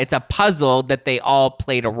formula, it's a puzzle that they all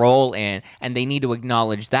played a role in. And they need to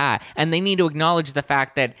acknowledge that. And they need to acknowledge the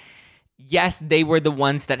fact that, yes, they were the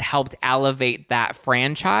ones that helped elevate that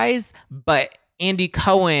franchise, but Andy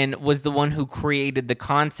Cohen was the one who created the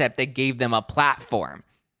concept that gave them a platform.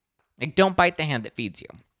 Don't bite the hand that feeds you.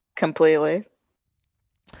 Completely.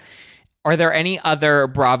 Are there any other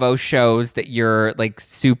Bravo shows that you're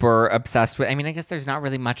super obsessed with? I mean, I guess there's not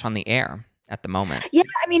really much on the air at the moment. Yeah,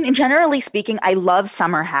 I mean, generally speaking, I love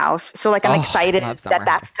Summer House. So I'm excited that's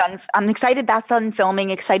done. I'm excited that's done filming,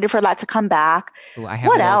 excited for that to come back. Ooh,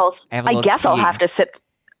 what else? I guess I'll have to sit.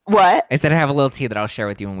 What? I said I have a little tea that I'll share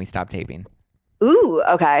with you when we stop taping. Ooh,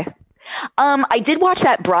 okay. I did watch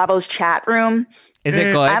that Bravo's chat room. Is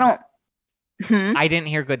it good? I didn't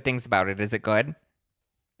hear good things about it. Is it good?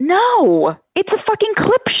 No, it's a fucking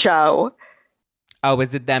clip show. Oh,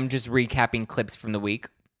 is it them just recapping clips from the week?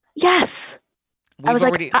 Yes. I was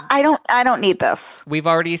I don't need this. We've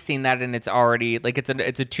already seen that, and it's already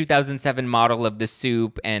it's a 2007 model of The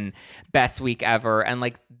Soup and Best Week Ever,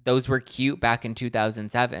 and those were cute back in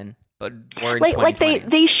 2007. But we're in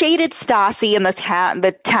they shaded Stassi in the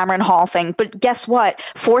Tamron Hall thing, but guess what?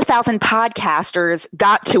 4,000 podcasters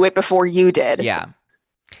got to it before you did. Yeah,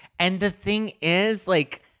 and the thing is,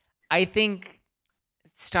 I think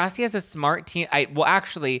Stassi has a smart team.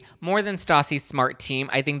 Actually, more than Stassi's smart team,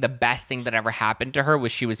 I think the best thing that ever happened to her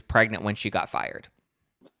was she was pregnant when she got fired.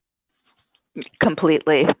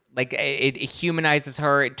 Completely. It humanizes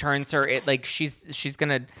her. It turns her. She's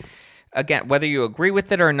gonna. Again, whether you agree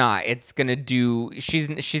with it or not, it's gonna do.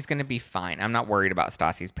 She's gonna be fine. I'm not worried about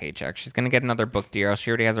Stassi's paycheck. She's gonna get another book deal.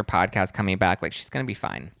 She already has her podcast coming back. She's gonna be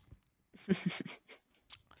fine.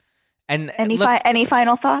 And any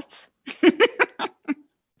final thoughts?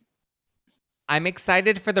 I'm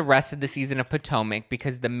excited for the rest of the season of Potomac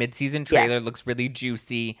because the mid-season trailer looks really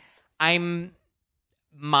juicy. I'm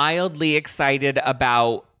mildly excited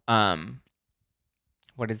about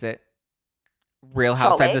what is it? Real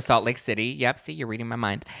Housewives of Salt Lake City. Yep, see, you're reading my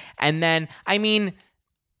mind. And then, I mean,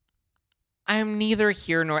 I'm neither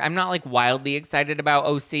here nor... I'm not, wildly excited about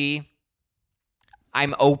OC.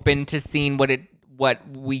 I'm open to seeing what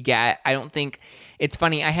we get. I don't think... It's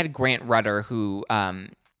funny, I had Grant Rudder, who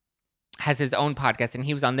has his own podcast, and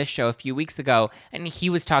he was on this show a few weeks ago, and he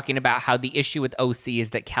was talking about how the issue with OC is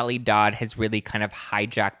that Kelly Dodd has really kind of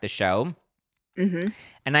hijacked the show. Mm-hmm.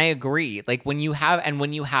 And I agree. When you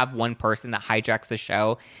have one person that hijacks the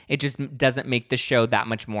show, it just doesn't make the show that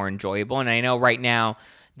much more enjoyable. And I know right now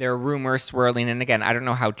there are rumors swirling. And again, I don't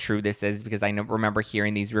know how true this is because I remember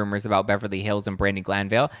hearing these rumors about Beverly Hills and Brandi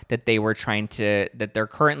Glanville that they're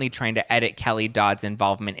currently trying to edit Kelly Dodd's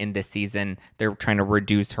involvement in this season. They're trying to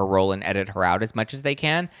reduce her role and edit her out as much as they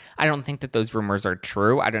can. I don't think that those rumors are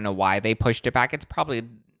true. I don't know why they pushed it back. It's probably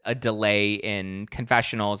a delay in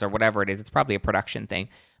confessionals or whatever it is. It's probably a production thing,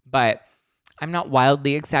 but I'm not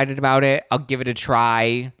wildly excited about it. I'll give it a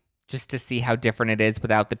try just to see how different it is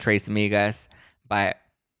without the Tres Amigas, but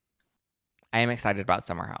I am excited about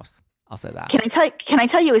Summer House. I'll say that. Can I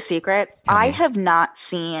tell you a secret? Tell me. I have not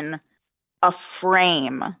seen a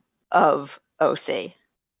frame of OC.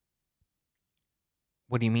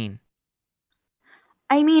 What do you mean?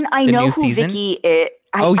 I mean, I The know new who season? Vicky is.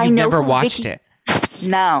 You've never watched it?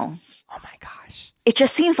 No. Oh my gosh. It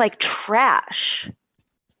just seems like trash.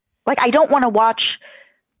 I don't want to watch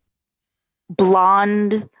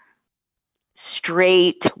blonde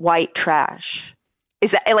straight white trash.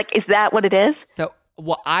 Is that what it is? So,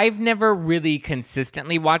 well, I've never really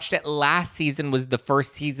consistently watched it. Last season was the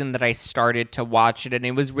first season that I started to watch it, and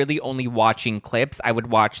it was really only watching clips. I would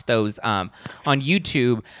watch those on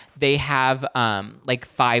YouTube. They have like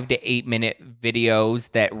 5 to 8 minute videos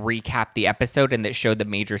that recap the episode and that show the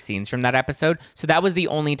major scenes from that episode. So that was the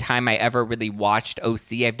only time I ever really watched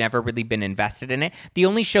OC. I've never really been invested in it. The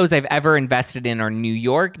only shows I've ever invested in are New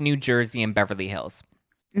York, New Jersey, and Beverly Hills.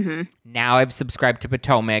 Mm-hmm. Now I've subscribed to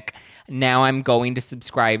Potomac. Now I'm going to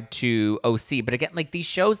subscribe to OC. But again, like these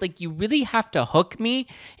shows, like you really have to hook me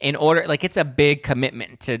in order. Like it's a big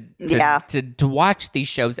commitment to watch these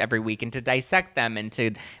shows every week and to dissect them and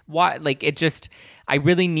to watch. Like it just, I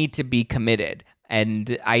really need to be committed,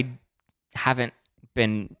 and I haven't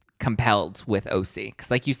been compelled with OC because,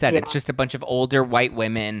 like you said, it's just a bunch of older white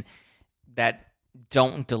women that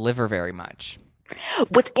don't deliver very much.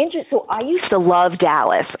 What's interesting, so I used to love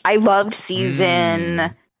Dallas. I loved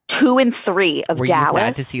season 2 and 3 of Dallas. Were you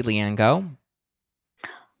sad to see Leanne go?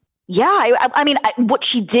 Yeah, I mean, what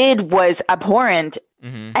she did was abhorrent,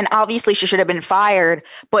 and obviously she should have been fired,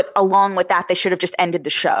 but along with that, they should have just ended the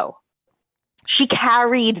show. She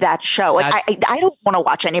carried that show. Like I don't want to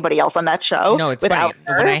watch anybody else on that show. No, it's funny.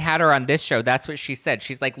 When I had her on this show, that's what she said.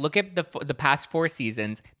 She's like, look at the past 4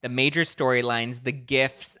 seasons, the major storylines, the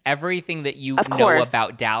gifts, everything that you know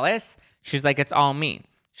about Dallas. She's like, it's all me.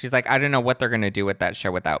 She's like, I don't know what they're going to do with that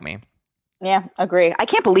show without me. Yeah, agree. I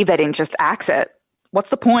can't believe they didn't just axe it.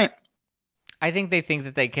 What's the point? I think they think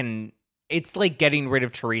that they can. It's like getting rid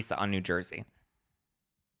of Teresa on New Jersey.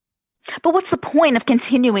 But what's the point of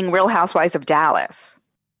continuing Real Housewives of Dallas?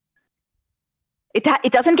 It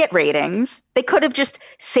doesn't get ratings. They could have just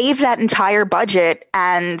saved that entire budget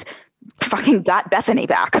and fucking got Bethany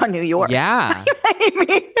back on New York. Yeah. I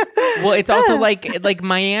mean, well, it's also like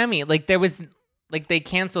Miami. Like there was like they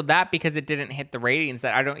canceled that because it didn't hit the ratings.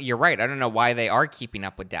 You're right. I don't know why they are keeping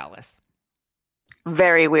up with Dallas.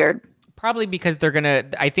 Very weird. Probably because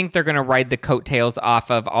I think they're gonna ride the coattails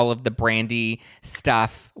off of all of the Brandi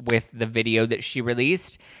stuff with the video that she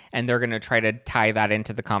released, and they're gonna try to tie that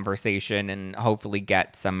into the conversation and hopefully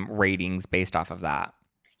get some ratings based off of that.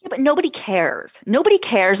 Yeah, but nobody cares. Nobody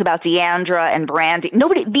cares about Deandra and Brandi.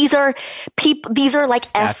 Nobody. These are people. These are like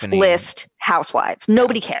Stephanie. F-list housewives.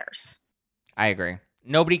 Nobody cares. I agree.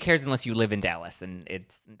 Nobody cares unless you live in Dallas, and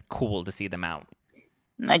it's cool to see them out.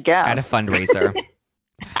 I guess. At a fundraiser.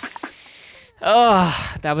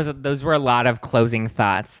 Oh, those were a lot of closing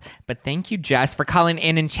thoughts. But thank you, Jess, for calling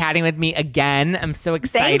in and chatting with me again. I'm so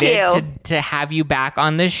excited to have you back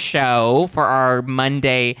on the show for our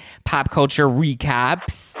Monday pop culture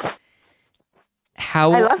recaps.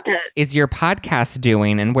 How I loved it. Is your podcast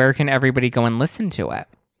doing, and where can everybody go and listen to it?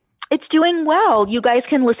 It's doing well. You guys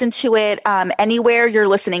can listen to it anywhere you're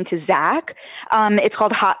listening to Zach. It's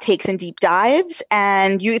called Hot Takes and Deep Dives.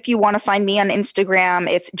 And if you want to find me on Instagram,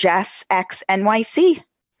 it's JessXNYC.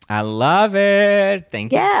 I love it.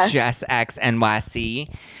 Thank you,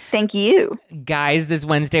 JessXNYC. Thank you. Guys, this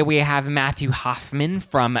Wednesday we have Matthew Hoffman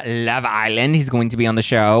from Love Island. He's going to be on the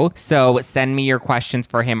show. So send me your questions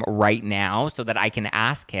for him right now so that I can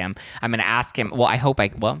ask him. I'm going to ask him. Well,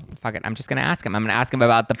 fuck it. I'm just going to ask him. I'm going to ask him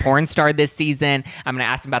about the porn star this season. I'm going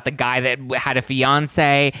to ask him about the guy that had a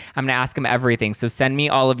fiance. I'm going to ask him everything. So send me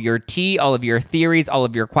all of your tea, all of your theories, all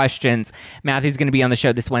of your questions. Matthew's going to be on the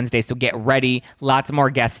show this Wednesday. So get ready. Lots more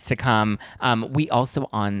guests to come. We also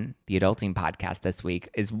on the Adulting Podcast this week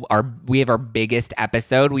we have our biggest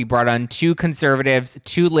episode. We brought on 2 conservatives,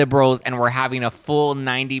 2 liberals, and we're having a full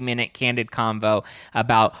 90-minute candid convo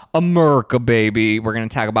about America, baby. We're going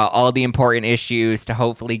to talk about all the important issues to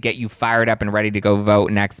hopefully get you fired up and ready to go vote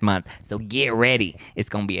next month. So get ready. It's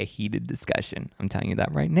going to be a heated discussion. I'm telling you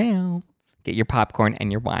that right now. Get your popcorn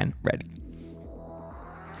and your wine ready.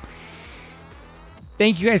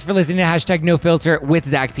 Thank you guys for listening to #NoFilter with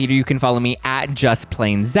Zach Peter. You can follow me at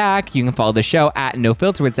JustPlainZach. You can follow the show at No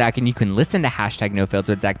Filter with Zach, and you can listen to #NoFilter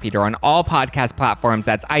with Zach Peter on all podcast platforms.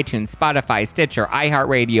 That's iTunes, Spotify, Stitcher,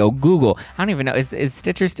 iHeartRadio, Google. I don't even know. Is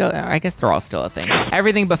Stitcher still? I guess they're all still a thing.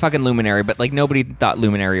 Everything but fucking Luminary, but like nobody thought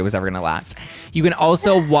Luminary was ever going to last. You can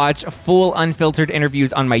also watch full unfiltered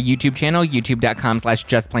interviews on my YouTube channel,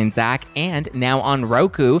 youtube.com/JustPlainZach, and now on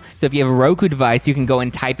Roku. So if you have a Roku device, you can go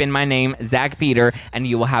and type in my name, Zach Peter, and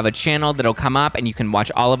you will have a channel that'll come up and you can watch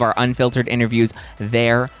all of our unfiltered interviews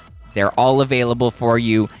there. They're all available for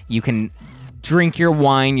you. You can drink your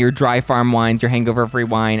wine, your Dry Farm wines, your hangover-free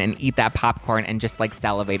wine, and eat that popcorn and just like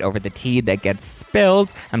salivate over the tea that gets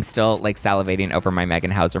spilled. I'm still like salivating over my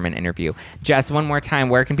Megan Hauserman interview. Jess, one more time,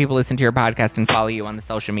 where can people listen to your podcast and follow you on the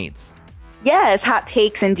social medias? Yes, hot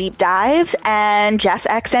takes and deep dives, and Jess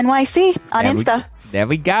X NYC on Insta. There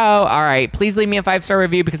we go. All right. Please leave me a 5-star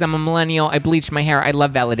review because I'm a millennial. I bleached my hair. I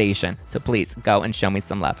love validation. So please go and show me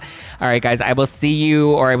some love. All right, guys. I will see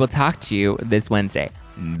you, or I will talk to you this Wednesday.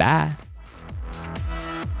 Bye.